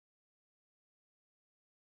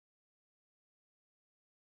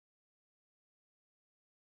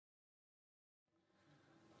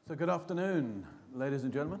So good afternoon, ladies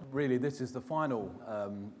and gentlemen. Really, this is the final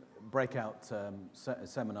breakout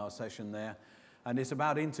seminar session there, and it's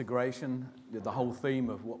about integration, the whole theme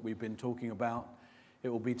of what we've been talking about. It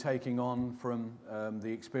will be taking on from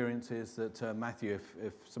the experiences that Matthew,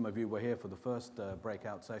 if some of you were here for the first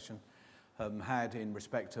breakout session, had in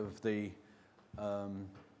respect of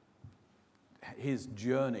his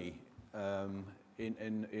journey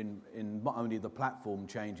in not only the platform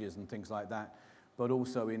changes and things like that, but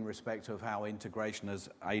also in respect of how integration has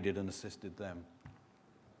aided and assisted them.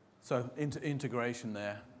 So integration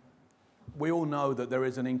there. We all know that there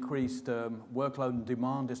is an increased workload and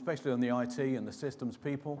demand, especially on the IT and the systems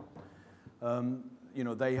people.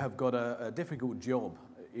 They have got a difficult job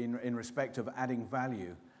in respect of adding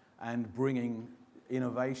value and bringing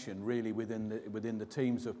innovation really within the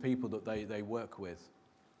teams of people that they work with.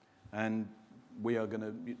 And we are going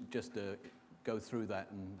to just go through that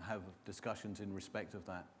and have discussions in respect of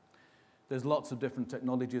that. There's lots of different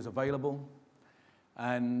technologies available,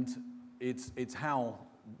 and it's how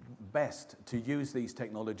best to use these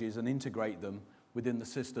technologies and integrate them within the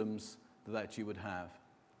systems that you would have.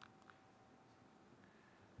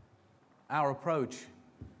 Our approach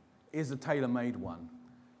is a tailor-made one.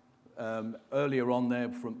 Earlier on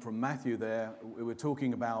there from Matthew there, we were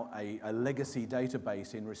talking about a legacy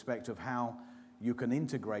database in respect of how you can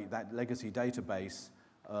integrate that legacy database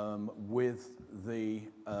with the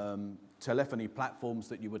telephony platforms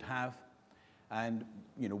that you would have. And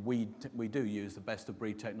we do use the best of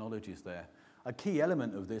breed technologies there. A key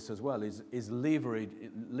element of this as well is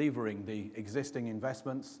levering the existing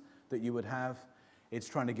investments that you would have. It's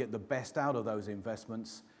trying to get the best out of those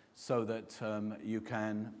investments so that you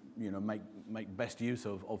can make best use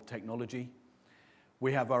of technology.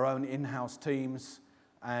 We have our own in-house teams,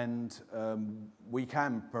 and we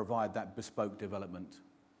can provide that bespoke development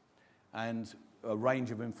and a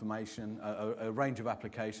range of information, a range of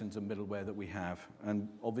applications and middleware that we have. And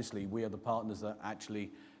obviously, we are the partners that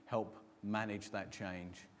actually help manage that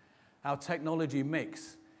change. Our technology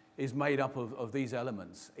mix is made up of these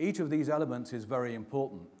elements. Each of these elements is very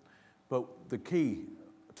important, but the key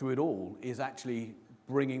to it all is actually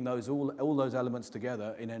bringing all those elements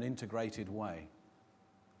together in an integrated way.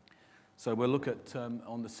 So we'll look at,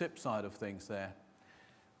 on the SIP side of things there,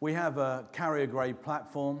 we have a carrier-grade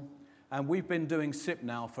platform, and we've been doing SIP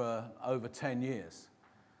now for over 10 years.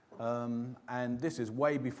 And this is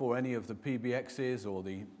way before any of the PBXs or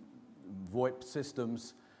the VoIP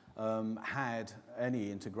systems had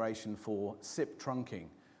any integration for SIP trunking,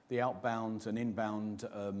 the outbound and inbound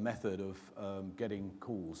method of getting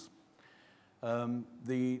calls.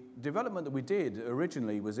 The development that we did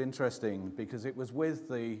originally was interesting because it was with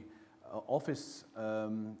the office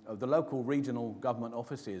of the local regional government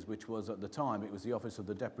offices, which was at the time, it was the office of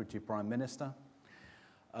the Deputy Prime Minister.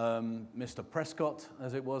 Mr. Prescott,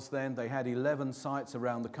 as it was then, they had 11 sites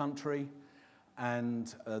around the country,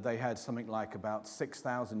 and they had something like about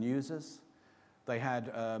 6,000 users. They had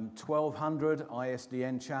 1,200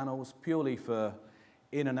 ISDN channels purely for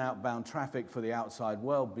in and outbound traffic for the outside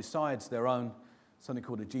world, besides their own something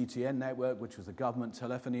called a GTN network, which was a government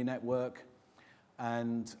telephony network.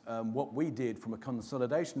 And what we did from a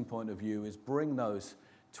consolidation point of view is bring those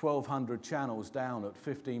 1,200 channels down at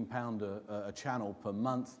 £15 a channel per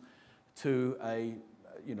month to I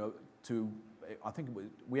think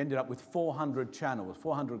we ended up with 400 channels,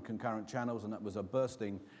 400 concurrent channels, and that was a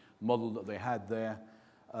bursting model that they had there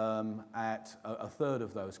at a third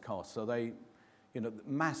of those costs. So they,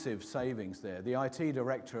 massive savings there. The IT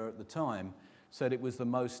director at the time said it was the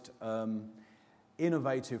most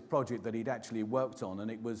innovative project that he'd actually worked on,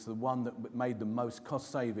 and it was the one that made the most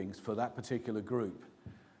cost savings for that particular group.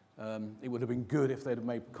 It would have been good if they'd have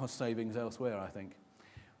made cost savings elsewhere, I think.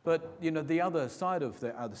 But the other side of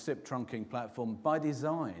the SIP trunking platform, by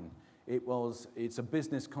design, it's a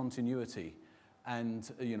business continuity and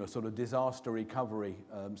sort of disaster recovery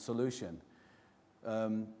solution.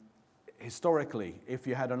 Historically, if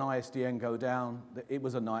you had an ISDN go down, it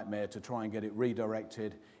was a nightmare to try and get it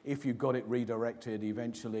redirected. If you got it redirected,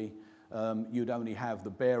 eventually, you'd only have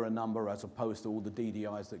the bearer number as opposed to all the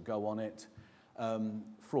DDIs that go on it.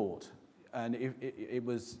 Fraught. And it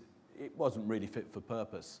wasn't really fit for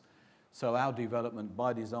purpose. So our development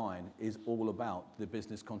by design is all about the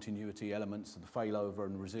business continuity elements of the failover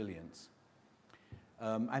and resilience.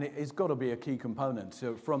 And it's got to be a key component.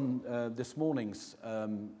 So from this morning's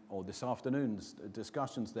or this afternoon's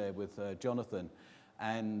discussions there with Jonathan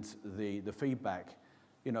and the feedback,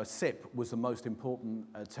 SIP was the most important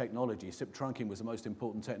technology. SIP trunking was the most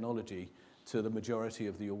important technology to the majority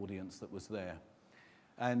of the audience that was there.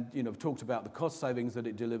 And, we've talked about the cost savings that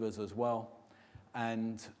it delivers as well.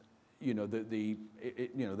 And you know,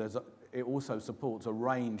 it also supports a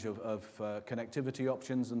range of connectivity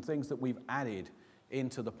options and things that we've added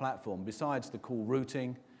into the platform. Besides the core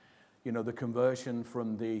routing, you know, the conversion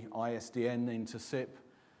from the ISDN into SIP.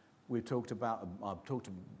 I've talked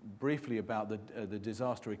briefly about the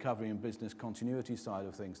disaster recovery and business continuity side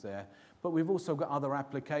of things there, but we've also got other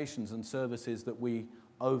applications and services that we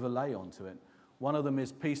overlay onto it. One of them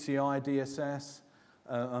is PCI DSS,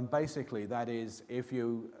 and basically that is if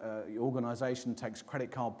your organization takes credit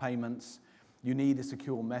card payments, you need a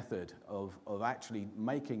secure method of actually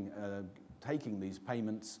taking these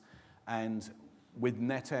payments, and with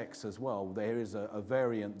NetX as well, there is a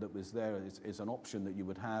variant that was there. It's an option that you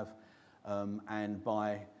would have, and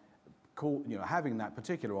by having that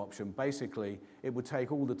particular option, basically it would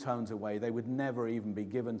take all the tones away. They would never even be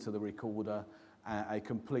given to the recorder, a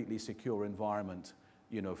completely secure environment,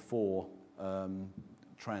 you know, for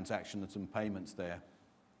transactions and payments there.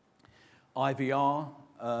 IVR,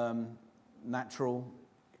 natural.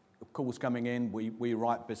 Of course, coming in, we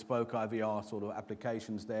write bespoke IVR sort of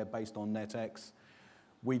applications there based on NetX.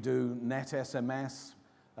 We do net SMS.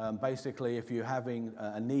 Basically, if you're having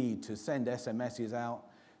a need to send SMSs out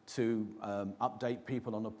to update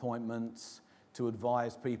people on appointments, to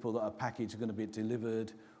advise people that a package is going to be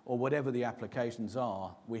delivered, or whatever the applications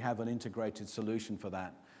are, we have an integrated solution for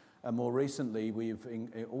that. And more recently, we've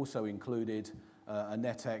also included a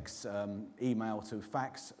NetX email to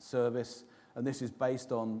fax service, and this is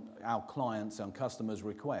based on our clients' and customers'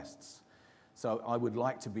 requests. So I would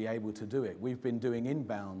like to be able to do it. We've been doing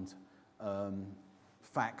inbound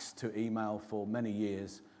fax to email for many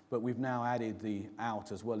years, but we've now added the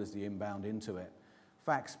out as well as the inbound into it.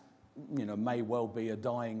 Fax, you know, may well be a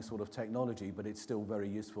dying sort of technology, but it's still very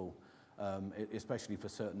useful, especially for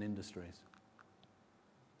certain industries.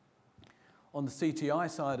 On the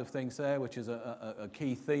CTI side of things there, which is a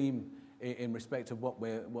key theme in respect of what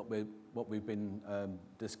we've been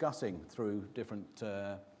discussing through different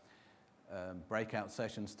breakout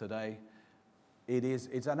sessions today,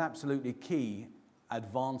 it's an absolutely key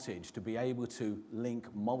advantage to be able to link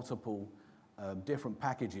multiple different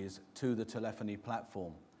packages to the telephony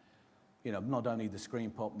platform. You know, not only the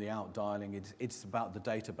screen pop and the out dialing, it's about the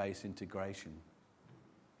database integration.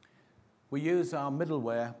 We use our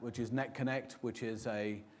middleware, which is NetConnect, which is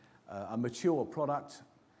a mature product.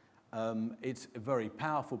 It's a very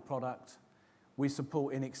powerful product. We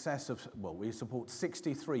support in excess of, we support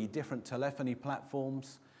 63 different telephony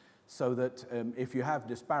platforms, so that if you have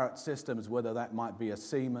disparate systems, whether that might be a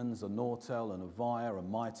Siemens, a Nortel, an Avaya, a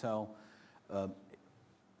Mitel,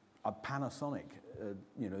 a Panasonic,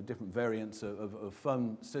 you know, different variants of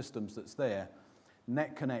phone systems that's there,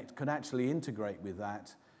 NetConnect can actually integrate with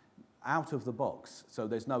that out of the box. So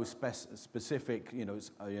there's no specific, you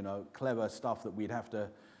know, clever stuff that we'd have to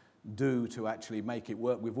do to actually make it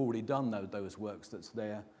work. We've already done those works that's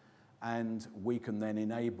there, and we can then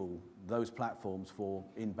enable those platforms for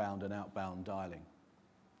inbound and outbound dialing.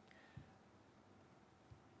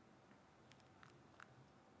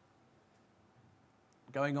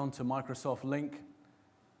 Going on to Microsoft Link,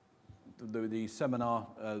 the seminar,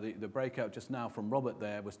 the breakout just now from Robert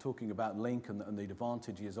there was talking about Link and the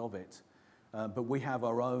advantages of it. But we have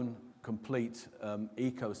our own complete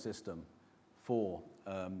ecosystem for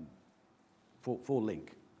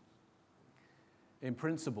Link. In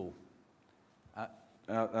principle,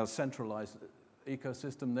 our centralized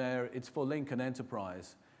ecosystem there, it's for Link and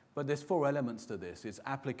Enterprise. But there's 4 elements to this. It's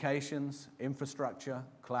applications, infrastructure,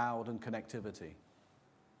 cloud, and connectivity.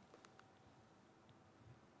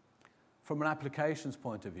 From an applications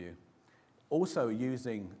point of view, also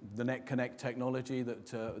using the NetConnect technology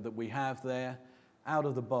that we have there, out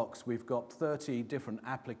of the box, we've got 30 different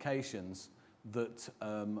applications that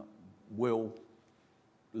will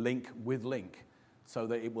link with Link, so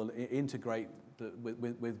that it will integrate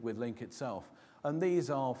with Link itself. And these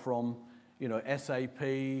are from, you know, SAP,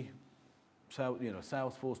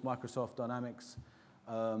 Salesforce, Microsoft Dynamics,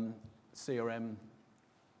 CRM.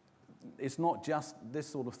 It's not just this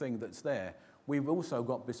sort of thing that's there. We've also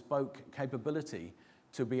got bespoke capability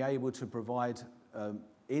to be able to provide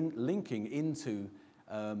linking into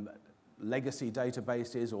legacy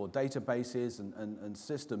databases or databases and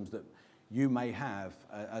systems that you may have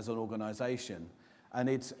as an organization. And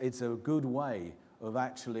it's a good way of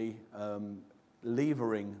actually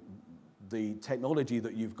levering the technology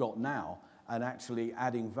that you've got now and actually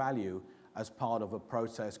adding value as part of a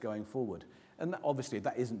process going forward. And obviously,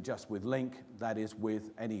 that isn't just with Link, that is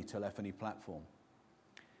with any telephony platform.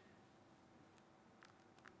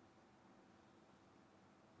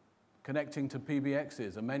 Connecting to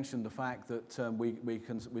PBXs, I mentioned the fact that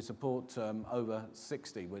we support over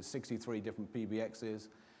 60, with 63 different PBXs,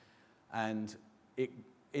 and it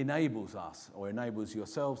enables us, or enables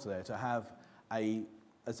yourselves there, to have a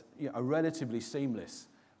relatively seamless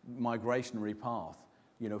migrationary path,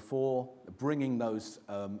 for bringing those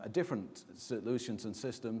different solutions and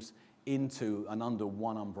systems into and under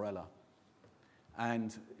one umbrella.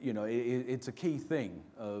 And it's a key thing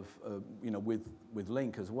of with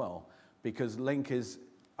Link as well, because Link is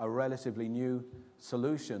a relatively new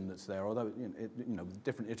solution that's there, although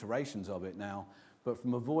different iterations of it now. But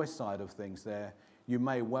from a voice side of things there, you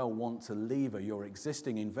may well want to lever your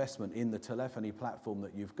existing investment in the telephony platform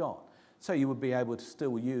that you've got. So you would be able to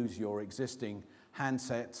still use your existing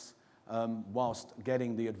handsets whilst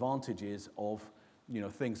getting the advantages of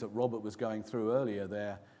things that Robert was going through earlier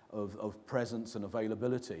there, of presence and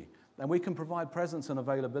availability. And we can provide presence and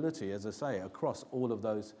availability, as I say, across all of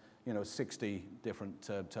those 60 different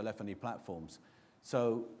telephony platforms.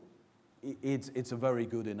 So it's a very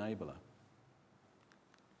good enabler.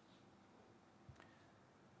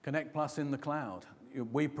 Connect Plus in the cloud.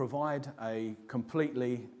 We provide a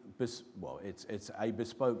completely, it's a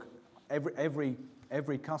bespoke,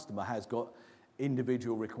 every customer has got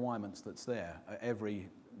individual requirements that's there, every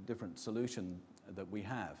different solution that we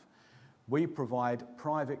have. We provide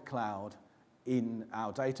private cloud in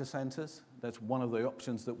our data centers. That's one of the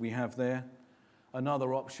options that we have there.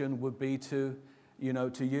 Another option would be to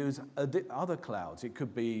use other clouds. It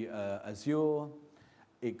could be Azure,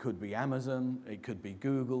 it could be Amazon, it could be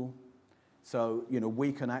Google. So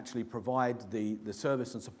we can actually provide the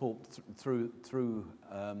service and support through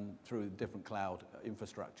different cloud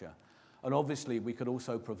infrastructure. And obviously we could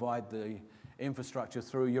also provide the infrastructure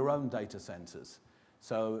through your own data centers.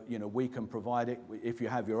 So we can provide it if you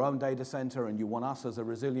have your own data center and you want us as a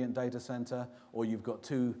resilient data center, or you've got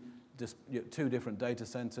two different data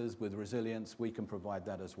centers with resilience, we can provide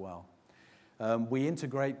that as well. We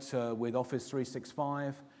integrate with Office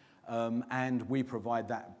 365, and we provide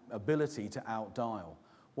that ability to outdial.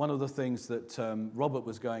 One of the things that Robert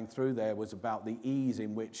was going through there was about the ease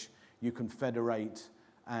in which you can federate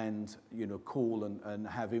and call and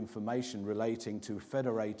have information relating to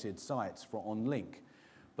federated sites on Link.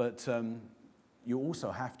 But you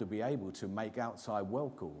also have to be able to make outside well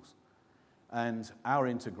calls. And our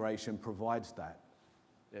integration provides that,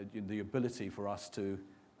 the ability for us to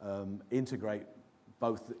integrate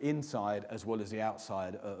both inside as well as the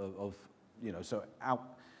outside of so our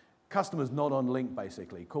customers not on Link,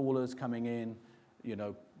 basically, callers coming in,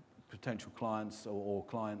 potential clients or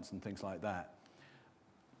clients and things like that.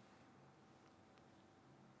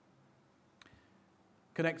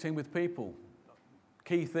 Connecting with people.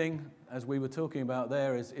 Key thing, as we were talking about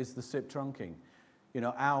there, is the SIP trunking.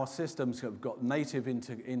 Our systems have got native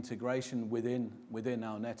integration within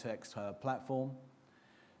our NetX platform.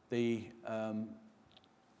 It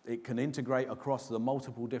can integrate across the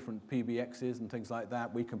multiple different PBXs and things like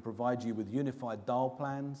that. We can provide you with unified dial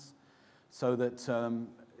plans so that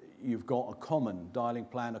you've got a common dialing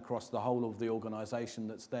plan across the whole of the organization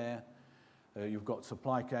that's there. You've got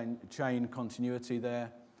supply chain continuity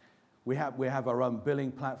there. We have our own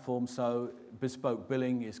billing platform, so bespoke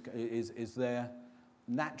billing is there.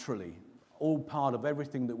 Naturally, all part of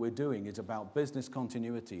everything that we're doing is about business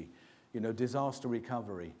continuity, disaster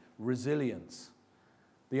recovery, resilience.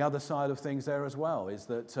 The other side of things there as well is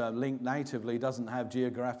that Link natively doesn't have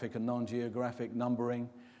geographic and non-geographic numbering.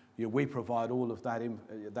 We provide all of that,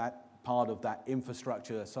 that part of that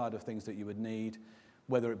infrastructure side of things that you would need,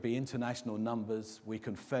 whether it be international numbers. We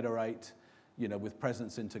can federate, with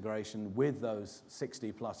presence integration with those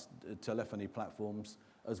 60 plus telephony platforms,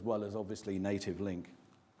 as well as obviously native Link.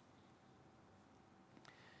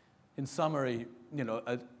 In summary,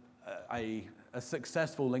 a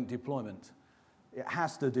successful Link deployment, it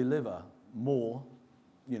has to deliver more,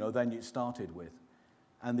 than you started with.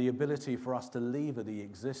 And the ability for us to lever the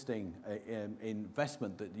existing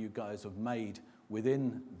investment that you guys have made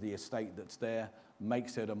within the estate that's there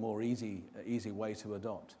makes it a more easy way to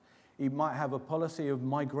adopt. You might have a policy of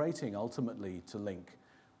migrating ultimately to Link,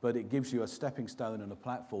 but it gives you a stepping stone and a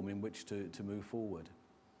platform in which to move forward.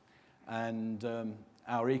 And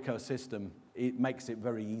our ecosystem, it makes it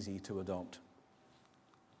very easy to adopt.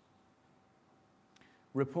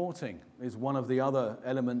 Reporting is one of the other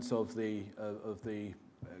elements of the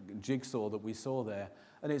jigsaw that we saw there,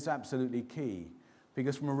 and it's absolutely key,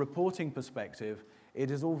 because from a reporting perspective, it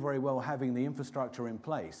is all very well having the infrastructure in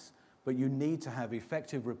place, but you need to have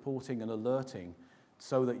effective reporting and alerting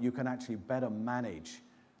so that you can actually better manage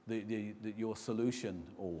your solution,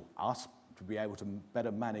 or us to be able to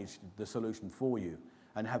better manage the solution for you.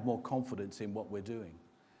 and have more confidence in what we're doing.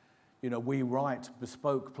 We write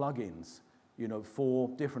bespoke plugins, for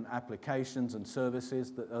different applications and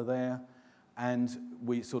services that are there, and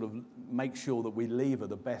we sort of make sure that we lever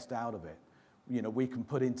the best out of it. We can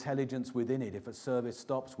put intelligence within it. If a service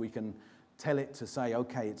stops, we can tell it to say,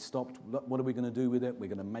 okay, it stopped. What are we going to do with it? We're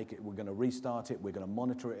going to make it, we're going to restart it, we're going to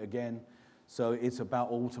monitor it again. So it's about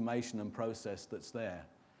automation and process that's there.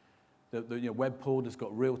 The web port has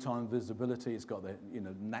got real-time visibility. It's got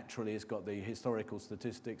naturally it's got the historical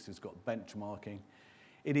statistics. It's got benchmarking.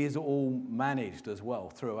 It is all managed as well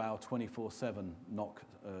through our 24/7 NOC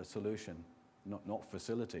solution, not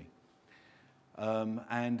facility.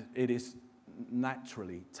 And it is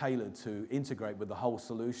naturally tailored to integrate with the whole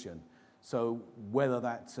solution. So whether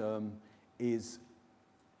that is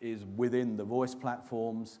within the voice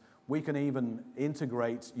platforms, we can even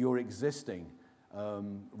integrate your existing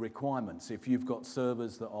requirements. If you've got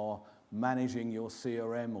servers that are managing your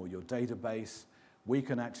CRM or your database, we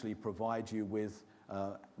can actually provide you with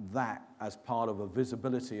that as part of a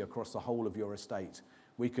visibility across the whole of your estate.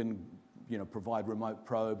 We can provide remote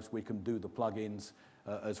probes, we can do the plugins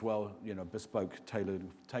as well, bespoke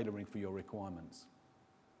tailoring for your requirements.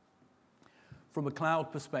 From a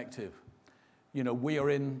cloud perspective, we are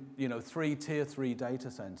in 3 tier 3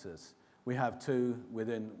 data centers. We have 2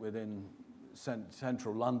 within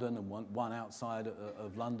central London and one outside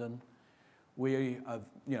of London. We have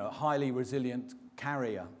a highly resilient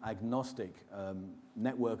carrier agnostic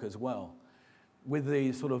network as well. With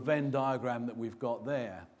the sort of Venn diagram that we've got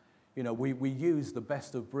there, we use the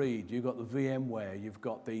best of breed. You've got the VMware, you've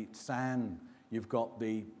got the SAN, you've got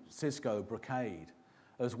the Cisco Brocade,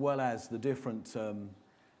 as well as the different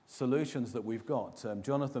solutions that we've got.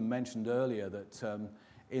 Jonathan mentioned earlier that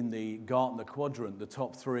in the Gartner quadrant, the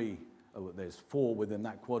top 3, there's 4 within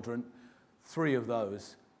that quadrant, 3 of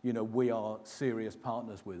those, we are serious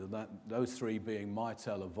partners with, and those 3 being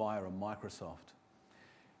Mitel, Avaya, and Microsoft.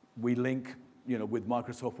 We link, with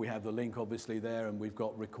Microsoft, we have the link obviously there, and we've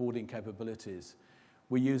got recording capabilities.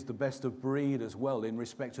 We use the best of breed as well in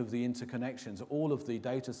respect of the interconnections. All of the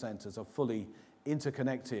data centers are fully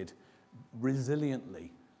interconnected resiliently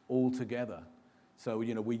all together. So,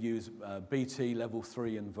 we use BT, Level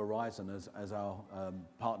 3, and Verizon as our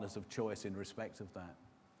partners of choice in respect of that.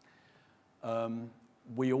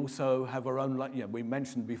 We also have our own, we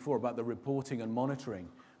mentioned before about the reporting and monitoring,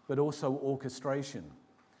 but also orchestration.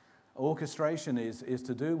 Orchestration is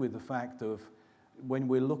to do with the fact of when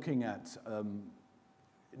we're looking at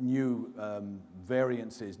new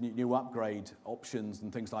variances, new upgrade options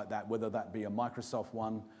and things like that, whether that be a Microsoft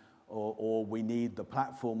one or we need the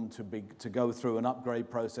platform to go through an upgrade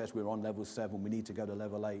process. We're on level 7, we need to go to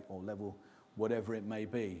level 8 or level whatever it may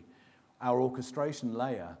be. Our orchestration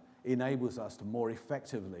layer enables us to more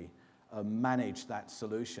effectively manage that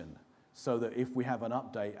solution, so that if we have an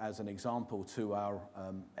update, as an example, to our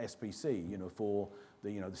SPC, for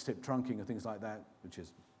the SIP trunking and things like that, which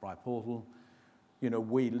is by portal,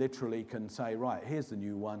 we literally can say, right, here's the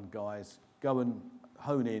new one, guys, go and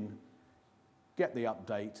hone in, get the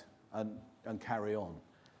update, and carry on.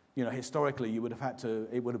 Historically, you would have had to,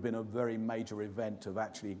 it would have been a very major event of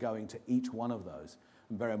actually going to each one of those.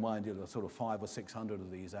 And bear in mind, there are sort of 500 or 600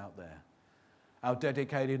 of these out there. Our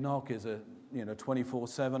dedicated NOC is a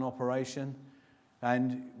 24/7 operation,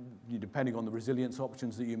 and depending on the resilience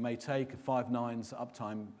options that you may take, 5 nines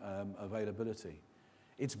uptime availability.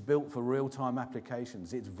 It's built for real-time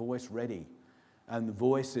applications. It's voice ready, and the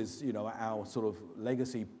voice is our sort of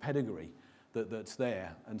legacy pedigree that's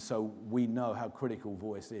there, and so we know how critical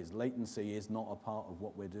voice is. Latency is not a part of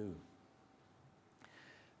what we do,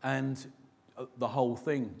 and the whole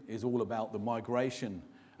thing is all about the migration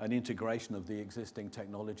and integration of the existing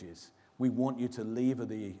technologies. We want you to lever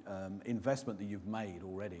the investment that you've made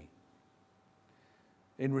already.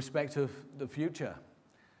 In respect of the future,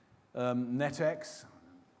 NetX,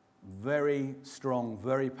 very strong,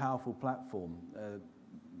 very powerful platform.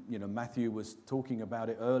 Matthew was talking about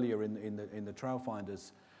it earlier in the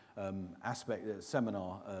Trailfinders aspect,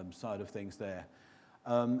 seminar side of things there.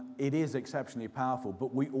 It is exceptionally powerful,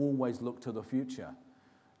 but we always look to the future.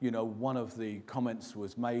 One of the comments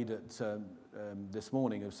was made at this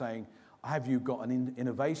morning of saying, have you got an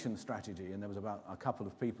innovation strategy? And there was about a couple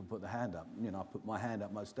of people put their hand up. I put my hand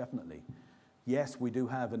up most definitely. Yes, we do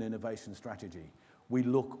have an innovation strategy. We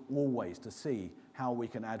look always to see how we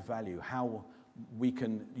can add value, how we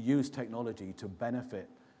can use technology to benefit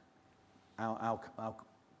our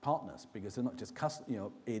partners, because they're not just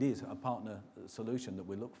it is a partner solution that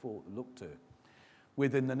we look to.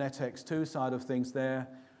 Within the NetX2 side of things there,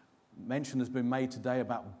 mention has been made today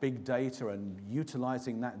about big data and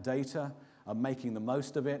utilizing that data are making the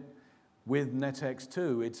most of it. With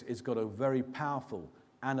NetX2, it's got a very powerful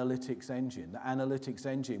analytics engine. The analytics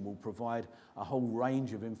engine will provide a whole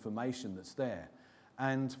range of information that's there.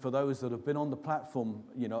 And for those that have been on the platform,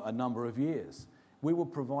 a number of years, we will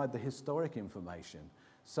provide the historic information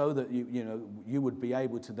so that you would be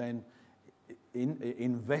able to then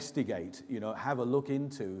investigate, have a look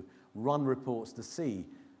into, run reports to see,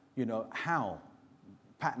 how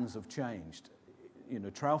patterns have changed.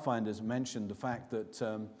 Trailfinders mentioned the fact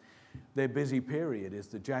that their busy period is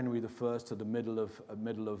the January the 1st to the middle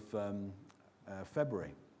of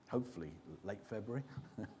February, hopefully late February.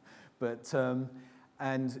 But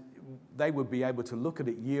and they would be able to look at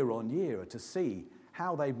it year on year to see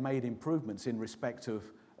how they've made improvements in respect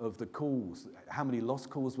of the calls, how many lost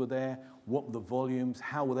calls were there, what were the volumes,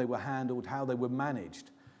 how they were handled, how they were managed.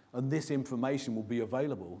 And this information will be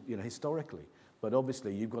available, historically. But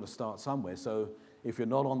obviously, you've got to start somewhere. So if you're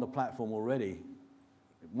not on the platform already,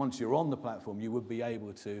 once you're on the platform, you would be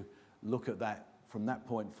able to look at that from that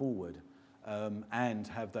point forward and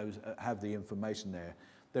have the information there.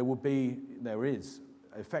 There is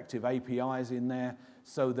effective APIs in there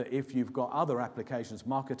so that if you've got other applications,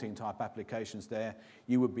 marketing type applications there,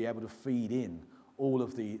 you would be able to feed in all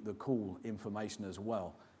of the call information as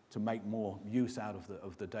well to make more use out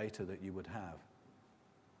of the data that you would have.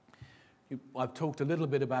 I've talked a little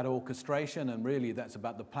bit about orchestration, and really that's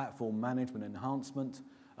about the platform management enhancement,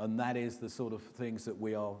 and that is the sort of things that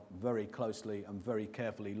we are very closely and very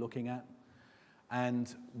carefully looking at.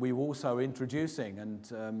 And we're also introducing, and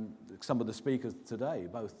some of the speakers today,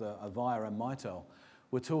 both Avaya and Mitel,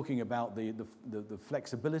 were talking about the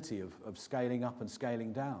flexibility of scaling up and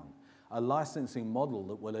scaling down. A licensing model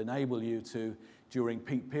that will enable you to, during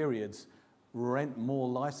peak periods, rent more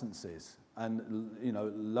licenses, and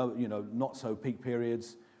not so peak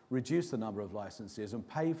periods, reduce the number of licenses and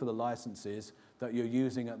pay for the licenses that you're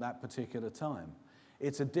using at that particular time.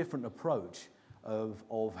 It's a different approach of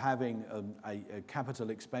having a capital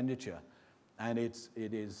expenditure, and it's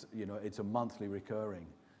a monthly recurring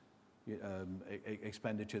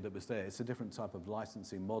expenditure that was there. It's a different type of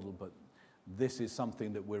licensing model, but this is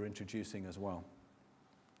something that we're introducing as well.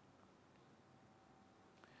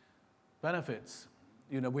 Benefits.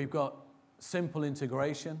 We've got simple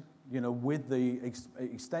integration, with the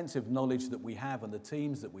extensive knowledge that we have and the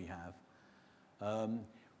teams that we have.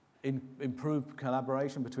 Improved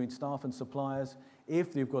collaboration between staff and suppliers.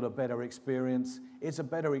 If you've got a better experience, it's a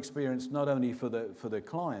better experience not only for the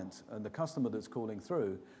client and the customer that's calling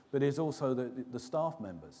through, but it's also the staff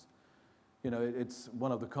members. It's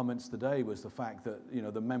one of the comments today was the fact that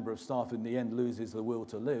the member of staff in the end loses the will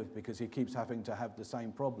to live because he keeps having to have the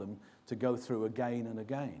same problem to go through again and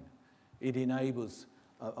again. It enables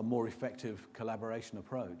a more effective collaboration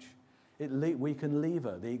approach. We can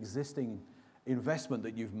lever the existing investment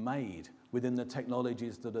that you've made within the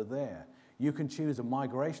technologies that are there. You can choose a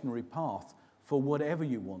migrationary path for whatever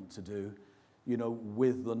you want to do,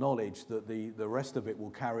 with the knowledge that the rest of it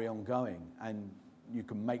will carry on going, and you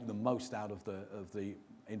can make the most out of the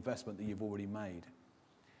investment that you've already made.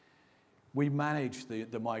 We manage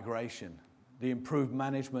the migration, the improved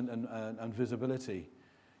management and visibility,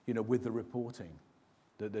 with the reporting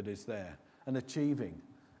that is there, and achieving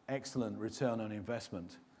excellent return on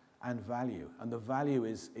investment and value. And the value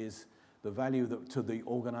is the value to the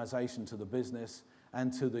organization, to the business,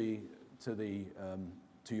 and to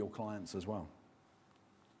your clients as well.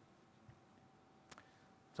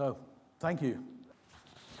 So, thank you.